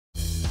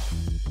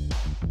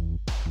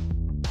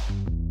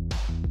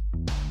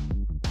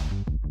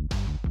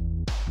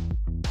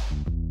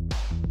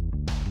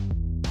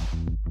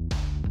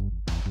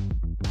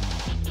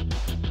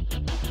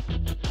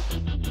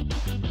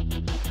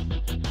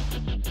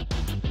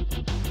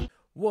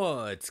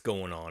What's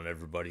going on,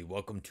 everybody?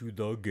 Welcome to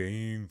the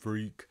Game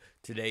Freak.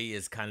 Today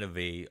is kind of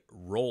a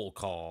roll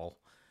call.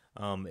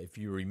 If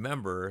you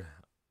remember,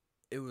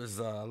 it was,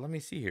 let me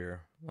see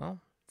here. Well,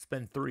 it's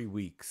been 3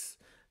 weeks.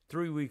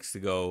 3 weeks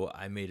ago,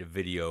 I made a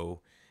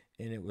video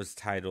and it was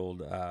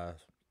titled,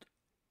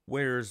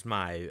 Where's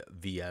My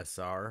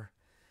VSR?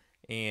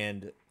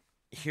 And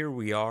here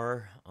we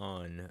are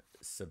on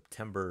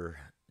September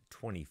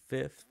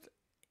 25th,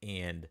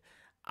 and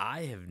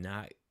I have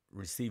not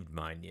received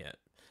mine yet.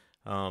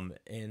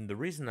 And the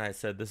reason I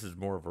said this is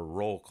more of a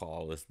roll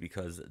call is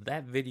because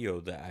that video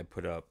that I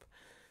put up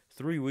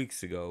 3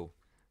 weeks ago,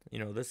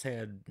 this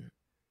had,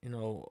 you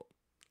know,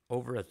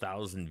 over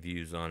 1,000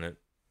 views on it.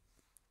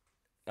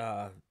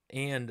 Uh,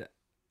 and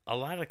a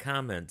lot of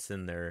comments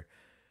in there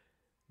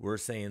were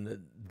saying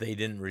that they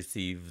didn't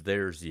receive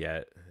theirs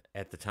yet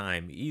at the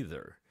time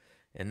either.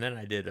 And then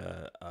I did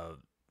a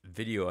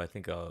video, I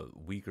think a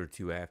week or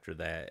two after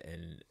that,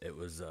 and it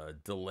was a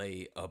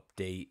delay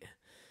update.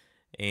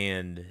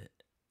 And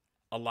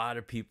a lot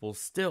of people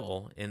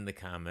still in the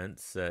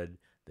comments said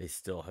they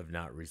still have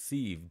not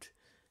received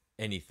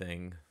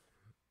anything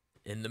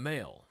in the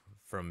mail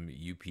from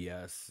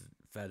UPS,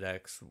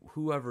 FedEx,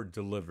 whoever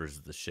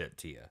delivers the shit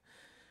to you.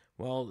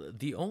 Well,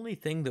 the only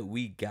thing that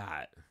we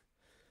got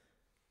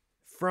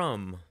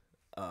from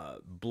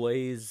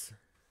Blaze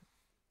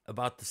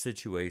about the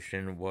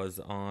situation was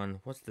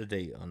on, what's the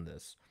date on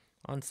this?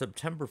 On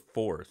September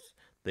 4th,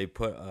 they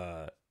put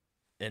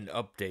an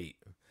update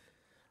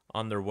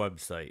on their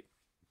website.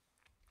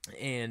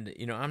 And,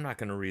 I'm not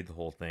going to read the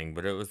whole thing,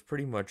 but it was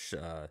pretty much,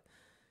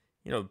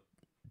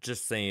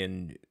 just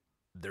saying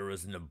there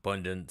was an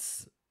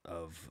abundance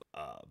of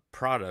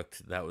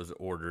product that was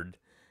ordered.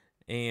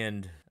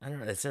 And I don't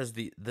know, it says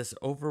this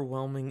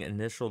overwhelming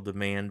initial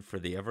demand for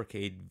the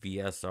Evercade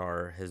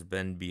VSR has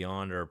been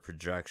beyond our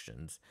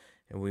projections,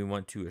 and we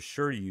want to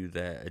assure you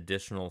that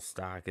additional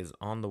stock is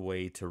on the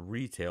way to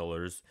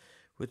retailers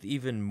with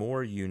even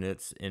more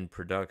units in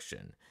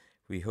production.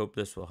 We hope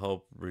this will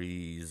help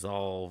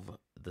resolve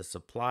the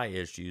supply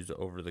issues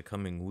over the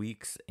coming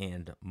weeks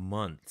and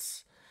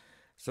months.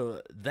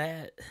 So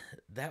that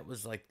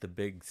was like the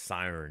big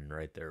siren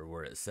right there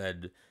where it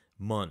said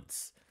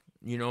months.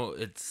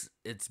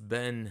 It's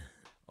been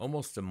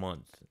almost a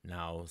month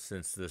now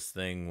since this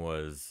thing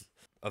was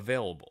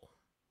available.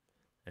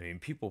 I mean,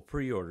 people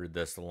pre-ordered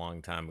this a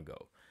long time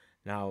ago.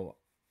 Now,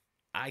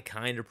 I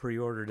kind of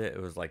pre-ordered it.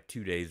 It was like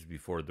 2 days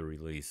before the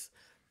release.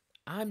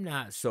 I'm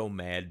not so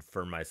mad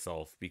for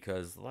myself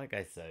because, like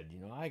I said,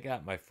 I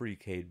got my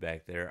Freecade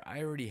back there.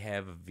 I already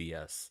have a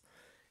VS,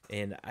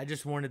 and I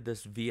just wanted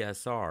this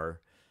VSR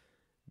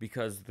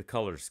because of the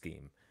color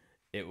scheme.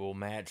 It will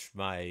match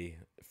my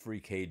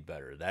Freecade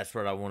better. That's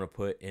what I want to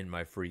put in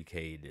my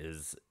Freecade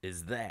is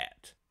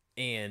that.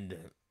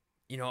 And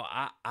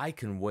I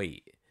can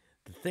wait.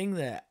 The thing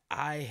that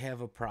I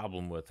have a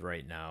problem with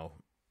right now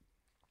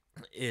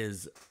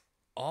is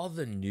all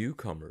the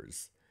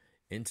newcomers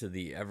into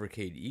the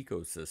Evercade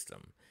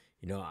ecosystem.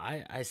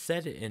 I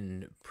said it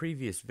in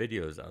previous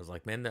videos. I was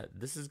like, man,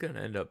 this is going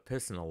to end up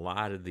pissing a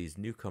lot of these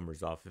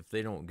newcomers off if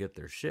they don't get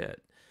their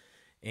shit.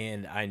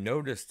 And I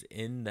noticed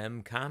in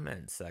them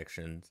comment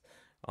sections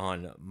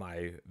on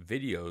my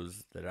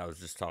videos that I was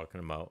just talking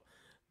about,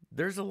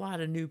 there's a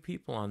lot of new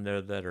people on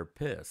there that are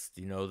pissed.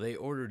 They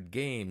ordered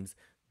games.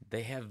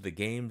 They have the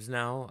games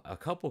now. A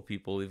couple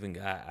people even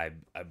got,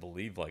 I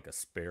believe, like a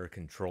spare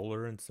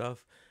controller and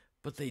stuff,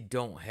 but they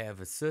don't have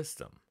a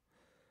system.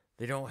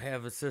 They don't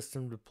have a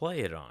system to play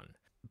it on.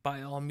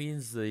 By all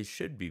means, they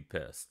should be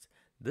pissed.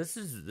 This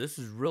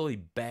is really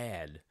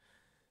bad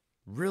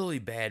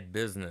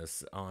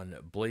business on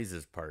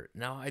Blaze's part.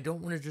 Now, I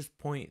don't want to just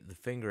point the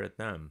finger at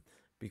them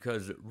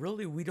because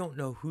really we don't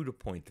know who to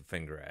point the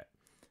finger at.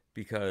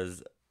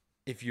 Because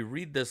if you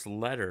read this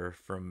letter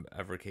from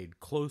Evercade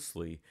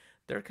closely,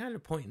 they're kind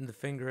of pointing the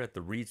finger at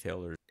the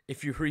retailers.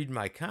 If you read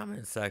my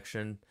comment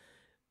section,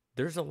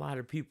 there's a lot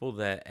of people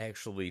that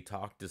actually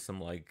talk to some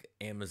like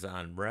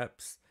Amazon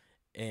reps,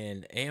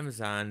 and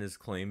Amazon is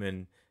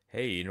claiming,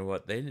 hey, you know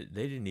what? They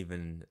didn't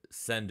even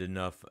send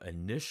enough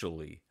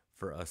initially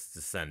for us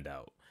to send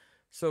out.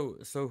 So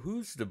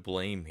who's to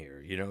blame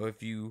here?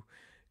 If you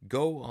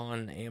go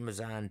on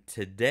Amazon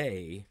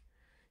today,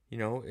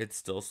 it's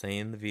still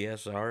saying the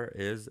VSR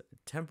is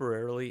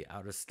temporarily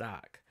out of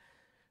stock.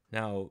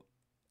 Now,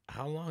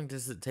 how long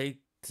does it take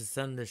to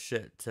send this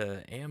shit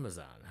to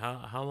Amazon?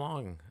 How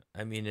long?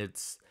 I mean,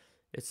 it's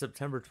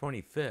September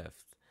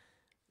 25th.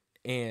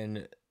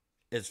 And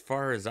as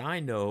far as I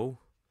know,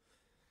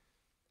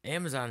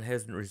 Amazon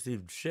hasn't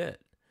received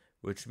shit,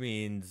 which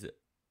means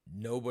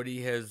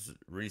nobody has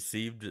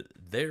received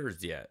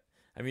theirs yet.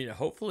 I mean,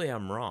 hopefully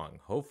I'm wrong.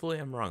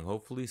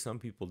 Hopefully some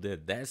people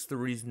did. That's the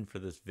reason for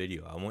this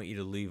video. I want you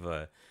to leave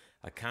a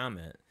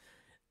comment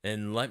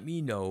and let me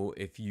know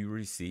if you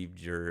received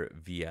your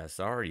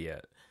VSR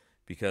yet,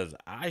 because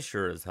I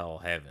sure as hell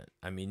haven't.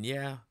 I mean,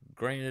 yeah,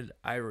 granted,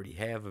 I already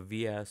have a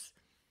VS.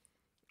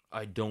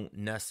 I don't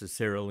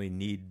necessarily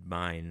need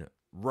mine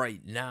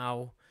right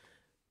now,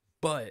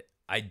 but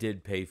I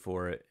did pay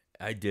for it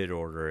I did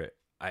order it.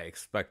 I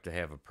expect to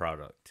have a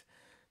product.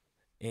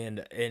 And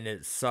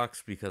it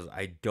sucks because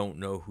I don't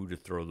know who to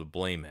throw the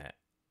blame at.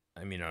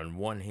 I mean, on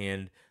one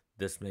hand,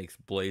 this makes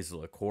Blaze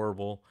look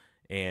horrible,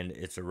 and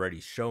it's already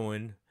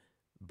showing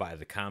by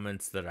the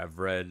comments that I've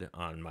read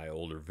on my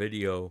older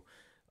video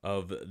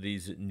of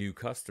these new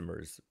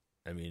customers.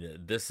 I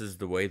mean, this is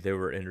the way they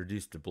were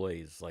introduced to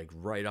Blaze, like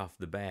right off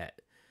the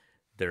bat.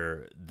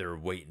 They're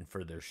waiting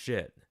for their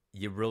shit.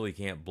 You really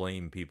can't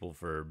blame people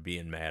for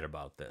being mad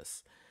about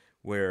this.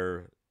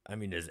 Where I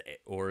mean, is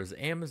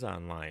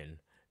Amazon lying?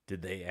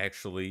 Did they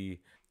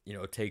actually,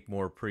 take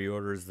more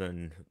pre-orders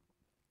than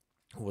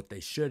what they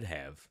should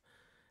have?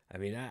 I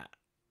mean,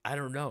 I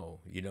don't know.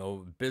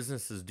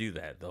 Businesses do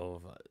that.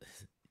 They'll,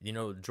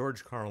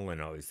 George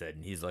Carlin always said,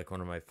 and he's like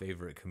one of my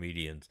favorite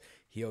comedians.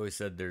 He always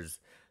said there's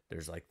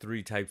like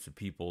three types of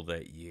people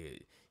that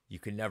you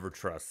can never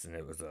trust, and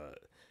it was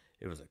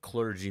a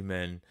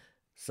clergyman,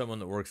 someone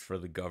that works for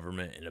the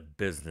government, and a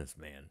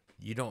businessman.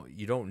 You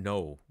don't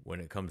know when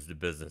it comes to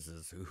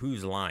businesses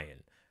who's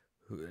lying.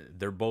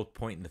 They're both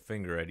pointing the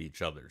finger at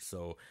each other.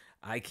 So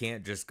I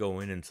can't just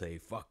go in and say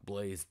fuck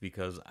Blaze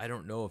because I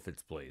don't know if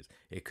it's Blaze.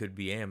 It could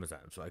be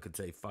Amazon. So I could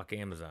say fuck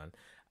Amazon.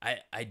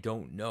 I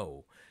don't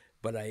know.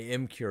 But I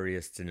am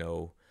curious to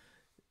know,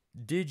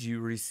 did you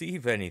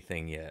receive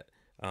anything yet?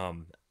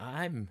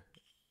 I'm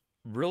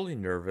really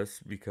nervous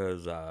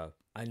because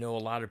I know a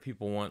lot of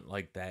people want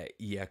like that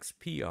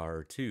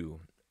EXPR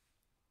too.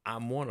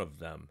 I'm one of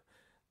them.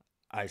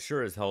 I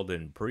sure as hell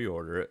didn't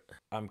pre-order it.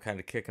 I'm kind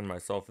of kicking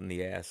myself in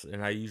the ass,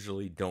 and I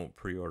usually don't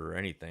pre-order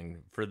anything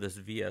for this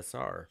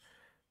VSR.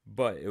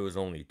 But it was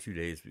only 2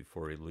 days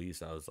before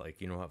release. I was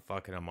like, you know what,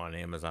 fuck it, I'm on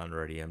Amazon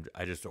already.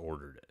 I just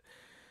ordered it.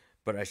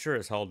 But I sure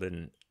as hell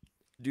didn't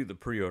do the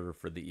pre-order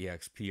for the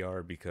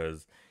EXPR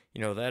because,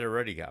 that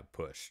already got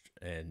pushed.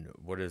 And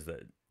what is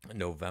that,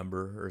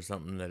 November or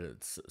something that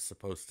it's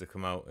supposed to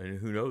come out? And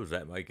who knows,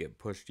 that might get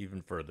pushed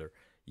even further.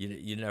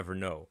 You never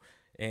know.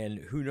 And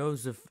who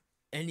knows if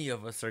any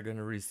of us are going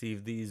to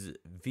receive these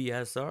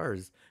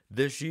VSRs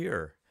this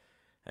year.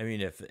 I mean,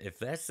 if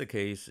that's the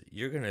case,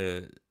 you're going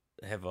to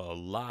have a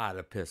lot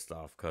of pissed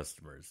off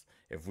customers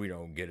if we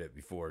don't get it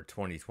before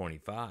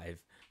 2025.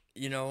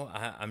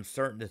 I'm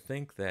starting to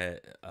think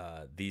that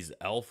these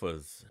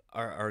alphas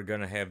are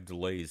going to have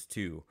delays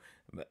too.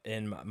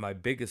 And my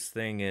biggest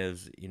thing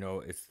is,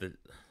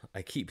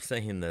 I keep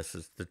saying this,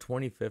 it's the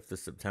 25th of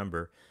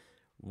September.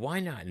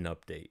 Why not an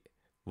update?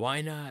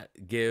 Why not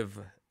give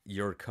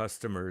your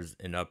customers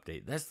an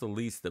update? That's the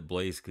least that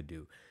Blaze could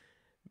do.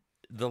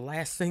 The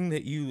last thing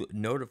that you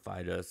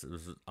notified us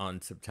was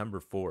on September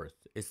 4th.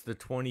 It's the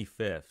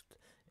 25th,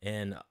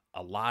 and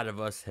a lot of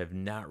us have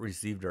not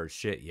received our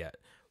shit yet.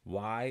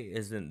 Why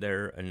isn't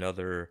there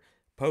another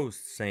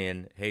post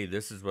saying, hey,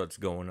 this is what's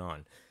going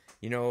on?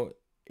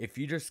 If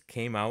you just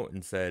came out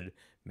and said,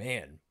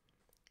 man,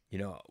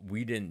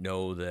 we didn't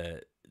know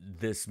that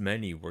this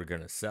many were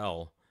going to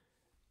sell.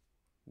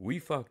 We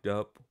fucked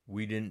up.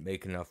 We didn't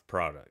make enough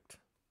product.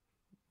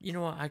 You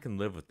know what? I can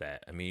live with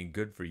that. I mean,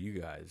 good for you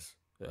guys.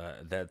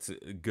 That's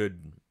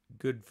good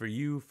for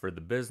you, for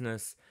the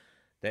business.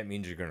 That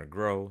means you're gonna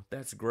grow.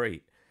 That's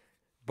great.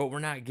 But we're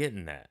not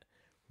getting that.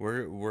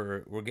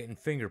 We're getting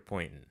finger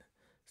pointing.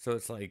 So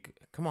it's like,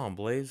 come on,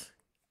 Blaze.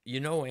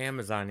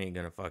 Amazon ain't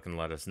gonna fucking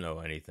let us know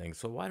anything.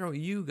 So why don't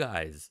you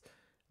guys,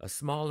 a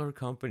smaller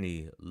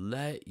company,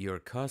 let your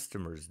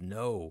customers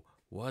know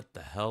what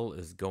the hell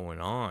is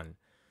going on?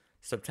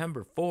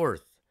 September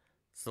 4th.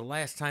 It's the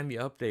last time you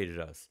updated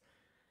us.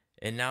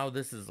 And now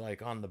this is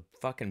like on the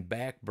fucking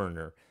back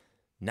burner.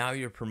 Now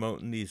you're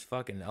promoting these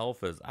fucking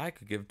alphas. I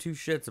could give two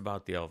shits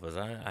about the alphas.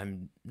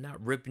 I'm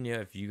not ripping you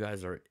if you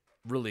guys are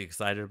really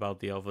excited about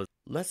the alphas.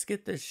 Let's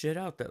get this shit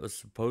out that was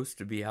supposed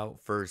to be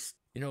out first.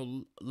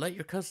 Let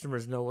your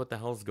customers know what the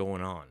hell's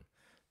going on.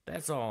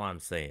 That's all I'm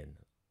saying.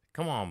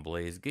 Come on,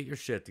 Blaze, get your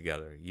shit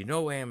together.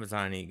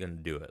 Amazon ain't gonna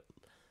do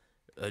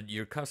it.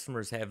 Your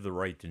customers have the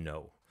right to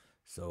know.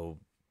 So,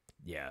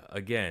 yeah,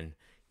 again,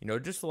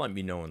 just let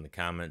me know in the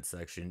comment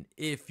section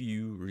if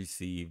you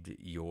received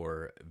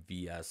your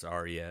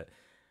VSR yet.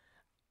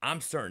 I'm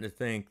starting to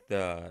think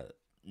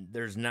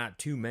there's not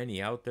too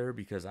many out there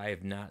because I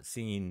have not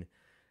seen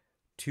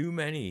too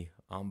many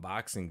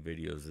unboxing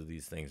videos of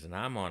these things. And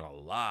I'm on a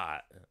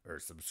lot, or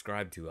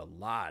subscribed to a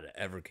lot of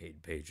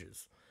Evercade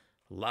pages.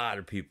 A lot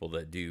of people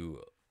that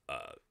do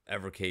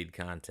Evercade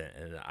content,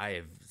 and I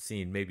have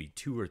seen maybe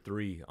 2 or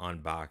 3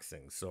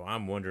 unboxings. So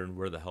I'm wondering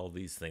where the hell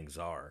these things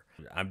are.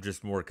 I'm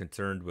just more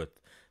concerned with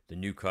the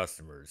new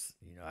customers.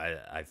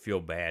 I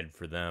feel bad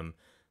for them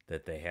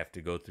that they have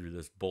to go through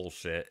this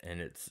bullshit, and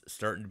it's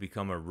starting to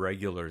become a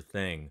regular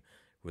thing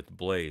with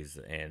Blaze.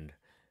 And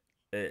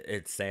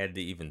it's sad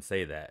to even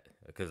say that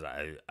because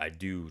I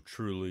do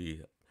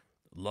truly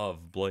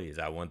love Blaze.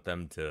 I want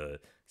them to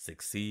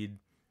succeed.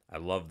 I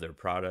love their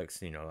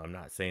products. I'm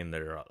not saying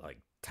they're like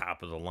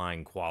top of the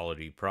line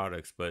quality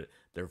products, but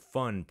they're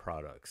fun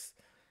products.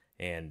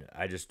 And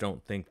I just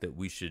don't think that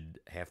we should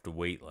have to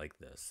wait like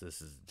this.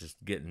 This is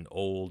just getting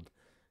old,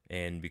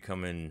 and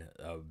becoming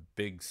a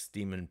big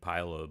steaming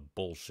pile of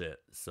bullshit.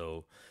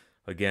 So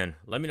again,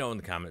 let me know in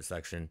the comment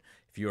section.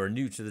 If you are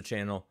new to the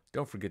channel,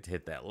 don't forget to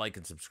hit that like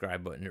and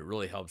subscribe button. It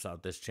really helps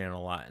out this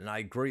channel a lot, and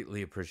I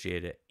greatly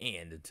appreciate it.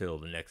 And until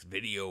the next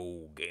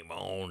video, game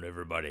on,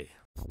 everybody.